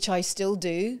 which I still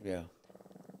do. Yeah.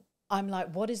 I'm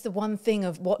like, what is the one thing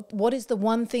what is the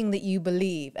one thing that you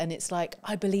believe? And it's like,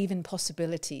 I believe in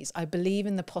possibilities. I believe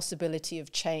in the possibility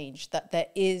of change, that there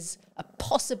is a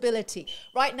possibility.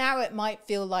 Right now, it might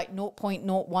feel like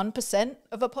 0.01%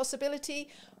 of a possibility,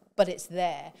 but it's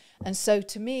there. And so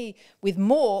to me, with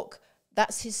Mork,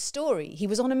 that's his story. He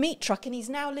was on a meat truck and he's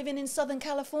now living in Southern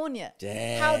California.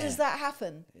 Damn. How does that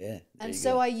happen? Yeah. And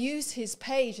so I use his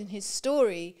page and his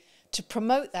story to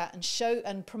promote that and show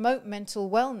and promote mental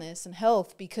wellness and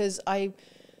health, because I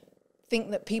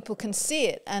think that people can see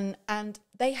it, and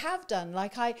they have done.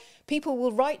 Like people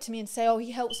will write to me and say, oh,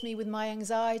 he helps me with my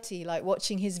anxiety, like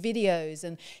watching his videos,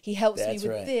 and he helps me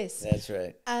with this. That's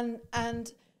right.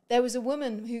 And there was a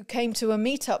woman who came to a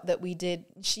meetup that we did.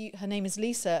 Her name is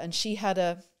Lisa, and she had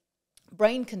a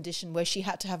brain condition where she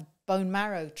had to have bone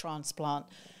marrow transplant,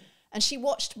 and she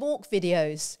watched Mork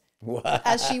videos. Wow.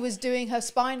 As she was doing her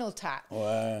spinal tap.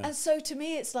 Wow. And so to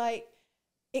me, it's like,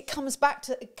 it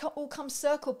all comes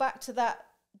circle back to that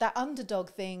underdog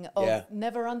thing of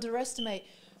never underestimate,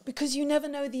 because you never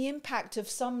know the impact of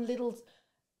some little,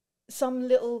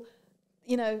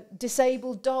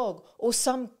 disabled dog, or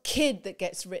some kid that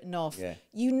gets written off. Yeah.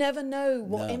 You never know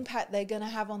what impact they're going to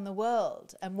have on the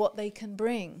world and what they can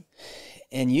bring.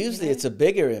 And usually it's a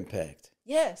bigger impact.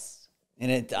 Yes.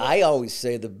 And I always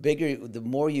say the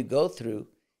more you go through,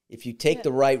 if you take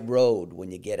the right road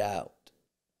when you get out,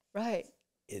 right,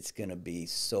 it's going to be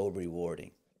so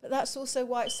rewarding. But that's also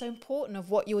why it's so important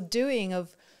of what you're doing,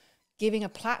 of giving a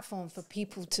platform for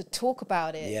people to talk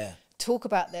about it, talk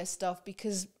about their stuff,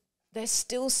 because there's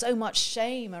still so much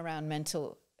shame around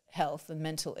mental health and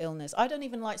mental illness. I don't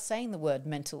even like saying the word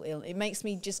mental illness. It makes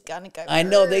me just kind of go. I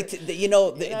know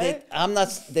I'm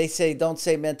not. They say don't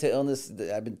say mental illness.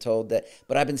 I've been told that,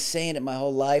 but I've been saying it my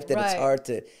whole life that it's hard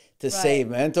to say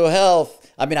mental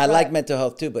health. I mean, I like mental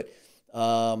health too, but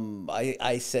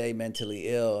I say mentally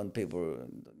ill, and people.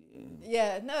 But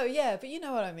you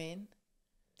know what I mean.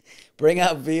 Bring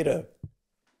out Vita.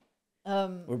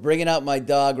 We're bringing out my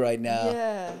dog right now.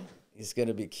 Yeah, he's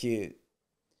gonna be cute.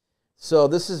 So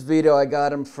this is Vito. I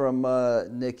got him from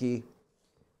Nikki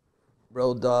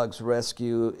Road Dogs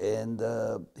Rescue, and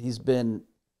he's been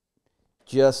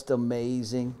just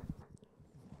amazing.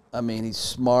 I mean, he's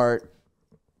smart.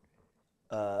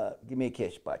 Give me a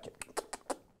kiss, Bacha.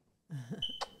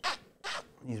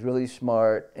 He's really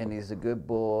smart, and he's a good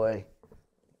boy.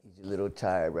 He's a little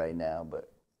tired right now, but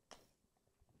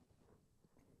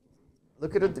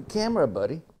look at the camera,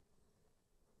 buddy.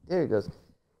 There he goes.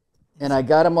 And I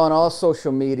got him on all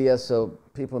social media, so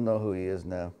people know who he is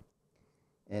now.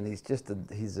 And he's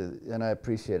and I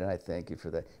appreciate it, and I thank you for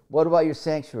that. What about your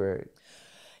sanctuary?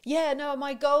 Yeah, no,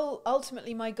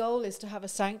 ultimately my goal is to have a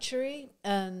sanctuary,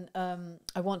 and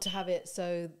I want to have it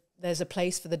so there's a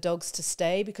place for the dogs to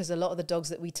stay, because a lot of the dogs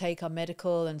that we take are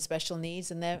medical and special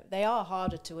needs, and they are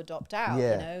harder to adopt out,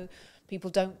 yeah. You know. People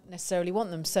don't necessarily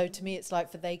want them. So to me, it's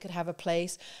like they could have a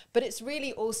place, but it's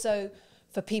really also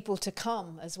for people to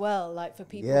come as well, like for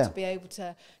people to be able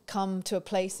to come to a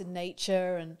place in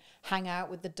nature and hang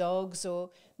out with the dogs, or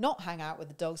not hang out with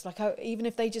the dogs. Like even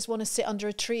if they just want to sit under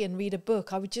a tree and read a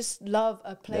book, I would just love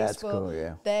a place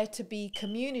for there to be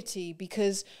community,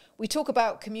 because we talk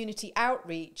about community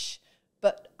outreach,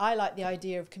 but I like the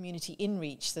idea of community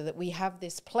inreach, so that we have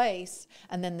this place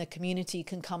and then the community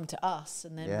can come to us,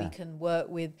 and then we can work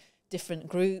with different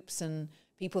groups and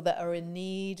people that are in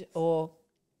need, or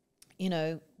you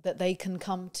know, that they can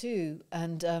come to.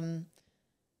 And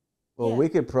well, we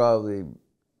could probably,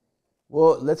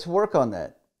 let's work on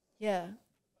that. Yeah.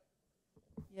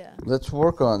 Let's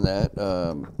work on that.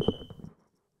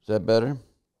 Is that better?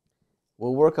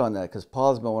 We'll work on that, because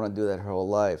Paul's been wanting to do that her whole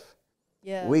life.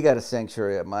 Yeah. We got a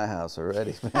sanctuary at my house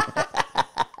already.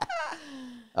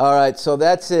 All right, so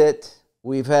that's it.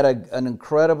 We've had an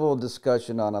incredible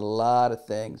discussion on a lot of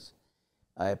things.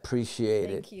 I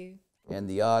appreciate it. Thank you. And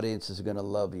the audience is going to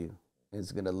love you.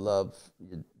 It's going to love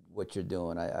what you're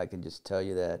doing. I can just tell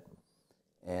you that.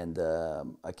 And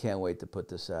I can't wait to put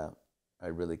this out. I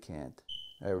really can't.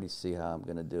 I already see how I'm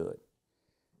going to do it.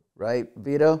 Right,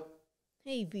 Vito?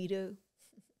 Hey, Vito.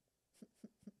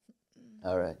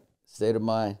 All right. State of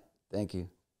mind. Thank you.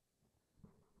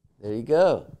 There you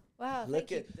go. Wow. Look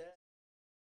thank at you. that.